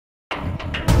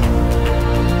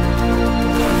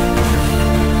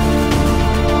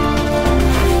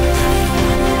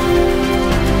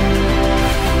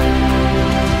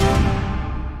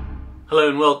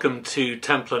and welcome to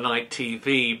Templar Knight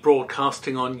TV,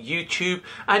 broadcasting on YouTube,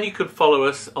 and you can follow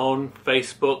us on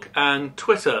Facebook and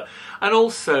Twitter, and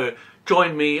also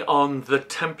join me on the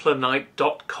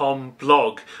TemplarKnight.com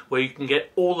blog, where you can get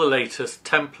all the latest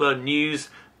Templar news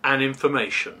and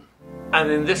information. And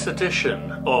in this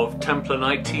edition of Templar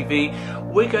Knight TV,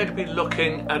 we're going to be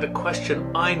looking at a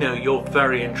question I know you're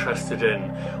very interested in.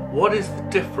 What is the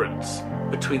difference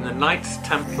between the Knights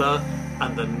Templar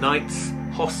and the Knights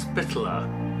Hospitaller?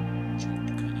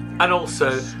 And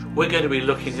also, we're going to be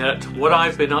looking at what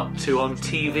I've been up to on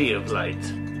TV of late.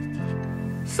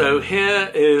 So here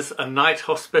is a Knight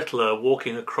Hospitaller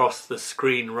walking across the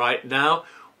screen right now.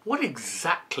 What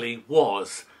exactly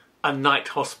was a Knight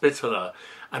Hospitaller,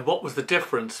 and what was the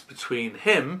difference between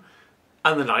him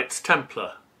and the Knights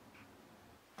Templar?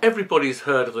 Everybody's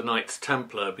heard of the Knights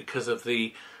Templar because of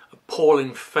the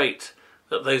appalling fate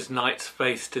that those knights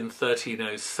faced in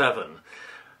 1307.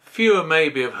 Fewer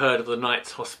maybe have heard of the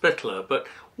Knights Hospitaller, but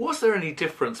was there any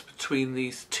difference between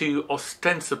these two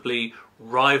ostensibly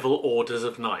rival orders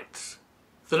of knights?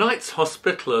 The Knights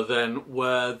Hospitaller then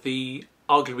were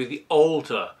arguably the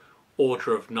older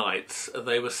order of knights.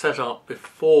 They were set up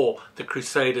before the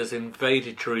Crusaders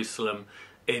invaded Jerusalem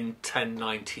in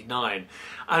 1099,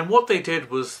 and what they did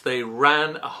was they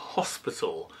ran a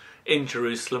hospital in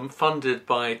Jerusalem funded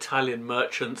by Italian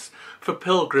merchants for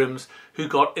pilgrims who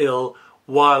got ill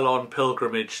while on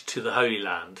pilgrimage to the Holy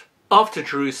Land. After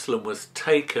Jerusalem was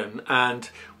taken, and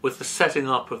with the setting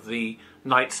up of the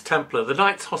Knights Templar, the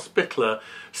Knights Hospitaller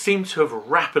seemed to have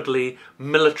rapidly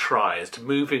militarized,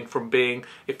 moving from being,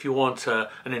 if you want, an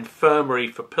infirmary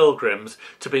for pilgrims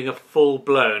to being a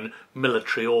full-blown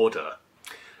military order.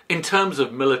 In terms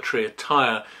of military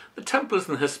attire, the Templars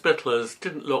and the Hospitallers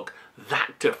didn't look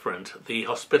that different. The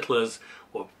Hospitallers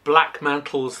were black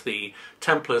mantles, the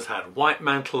Templars had white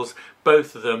mantles,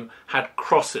 both of them had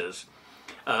crosses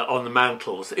on the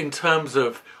mantles. In terms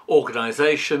of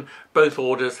organisation, both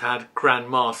orders had Grand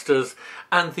Masters,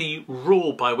 and the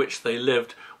rule by which they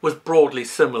lived was broadly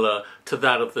similar to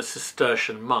that of the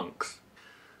Cistercian monks.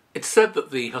 It's said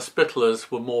that the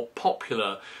Hospitallers were more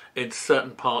popular in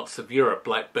certain parts of Europe,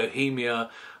 like Bohemia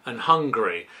and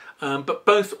Hungary, but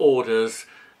both orders,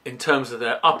 in terms of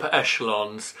their upper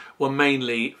echelons, were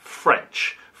mainly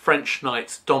French. French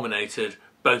knights dominated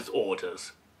both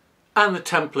orders. And the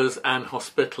Templars and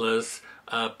Hospitallers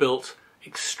built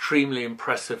extremely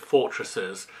impressive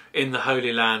fortresses in the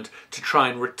Holy Land to try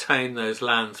and retain those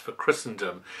lands for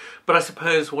Christendom. But I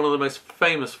suppose one of the most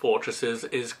famous fortresses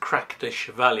is Crac des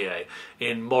Chevaliers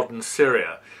in modern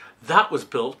Syria. That was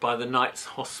built by the Knights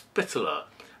Hospitaller.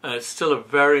 It's still a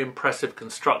very impressive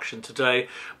construction today,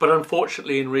 but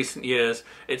unfortunately in recent years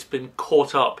it's been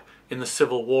caught up in the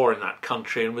civil war in that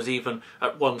country and was even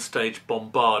at one stage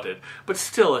bombarded. But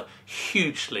still a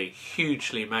hugely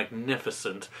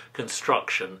magnificent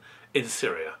construction in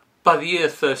Syria. By the year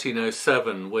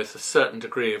 1307, with a certain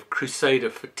degree of Crusader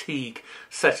fatigue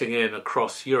setting in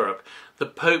across Europe, the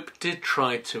Pope did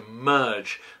try to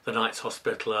merge the Knights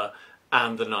Hospitaller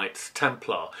and the Knights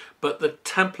Templar, but the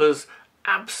Templars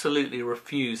absolutely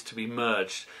refused to be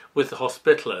merged with the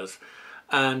Hospitallers,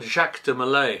 and Jacques de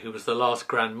Molay, who was the last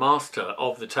Grand Master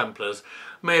of the Templars,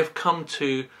 may have come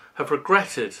to have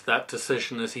regretted that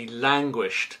decision as he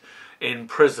languished in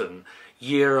prison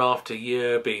year after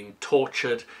year, being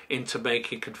tortured into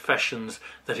making confessions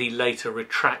that he later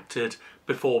retracted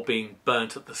before being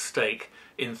burnt at the stake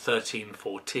in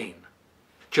 1314.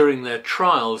 During their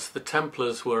trials, the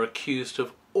Templars were accused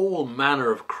of all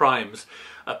manner of crimes,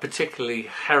 particularly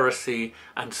heresy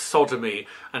and sodomy,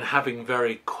 and having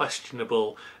very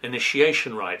questionable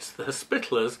initiation rites. The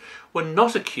Hospitallers were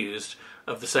not accused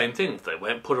of the same thing. They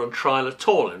weren't put on trial at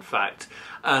all, in fact,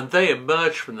 and they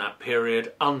emerged from that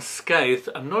period unscathed.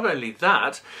 And not only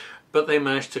that, but they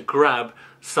managed to grab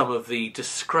some of the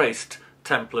disgraced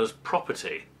Templars'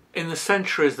 property. In the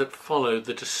centuries that followed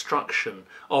the destruction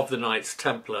of the Knights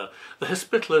Templar, the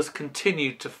Hospitallers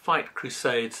continued to fight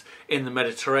crusades in the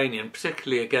Mediterranean,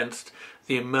 particularly against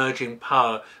the emerging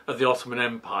power of the Ottoman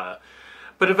Empire.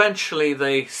 But eventually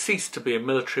they ceased to be a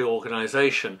military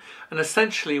organisation and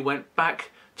essentially went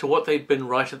back to what they'd been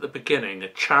right at the beginning, a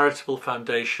charitable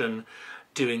foundation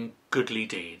doing goodly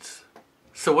deeds.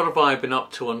 So what have I been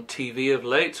up to on TV of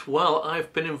late? Well,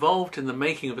 I've been involved in the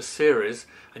making of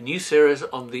a new series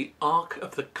on the Ark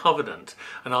of the Covenant,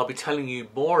 and I'll be telling you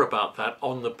more about that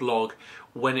on the blog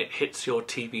when it hits your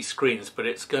TV screens, but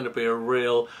it's going to be a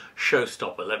real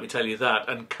showstopper, let me tell you that.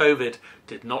 And COVID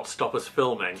did not stop us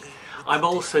filming. I'm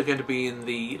also going to be in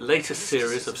the latest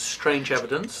series of Strange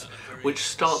Evidence, which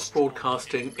starts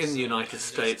broadcasting in the United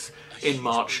States in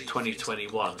March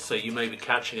 2021. So you may be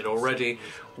catching it already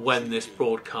when this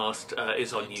broadcast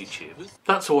is on YouTube.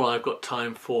 That's all I've got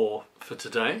time for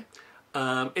today.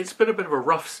 It's been a bit of a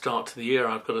rough start to the year,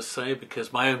 I've got to say,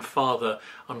 because my own father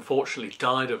unfortunately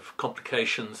died of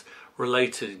complications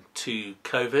related to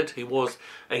COVID. He was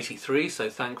 83, so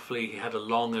thankfully he had a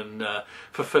long and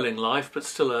fulfilling life, but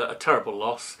still a terrible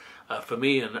loss for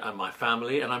me and my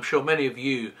family. And I'm sure many of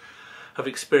you have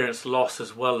experienced loss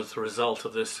as well as the result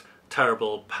of this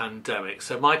terrible pandemic.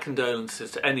 So my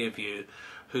condolences to any of you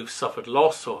who've suffered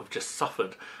loss or have just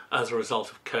suffered as a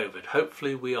result of COVID.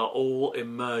 Hopefully we are all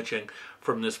emerging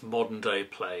from this modern day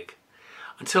plague.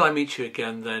 Until I meet you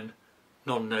again then,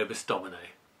 non nobis domine.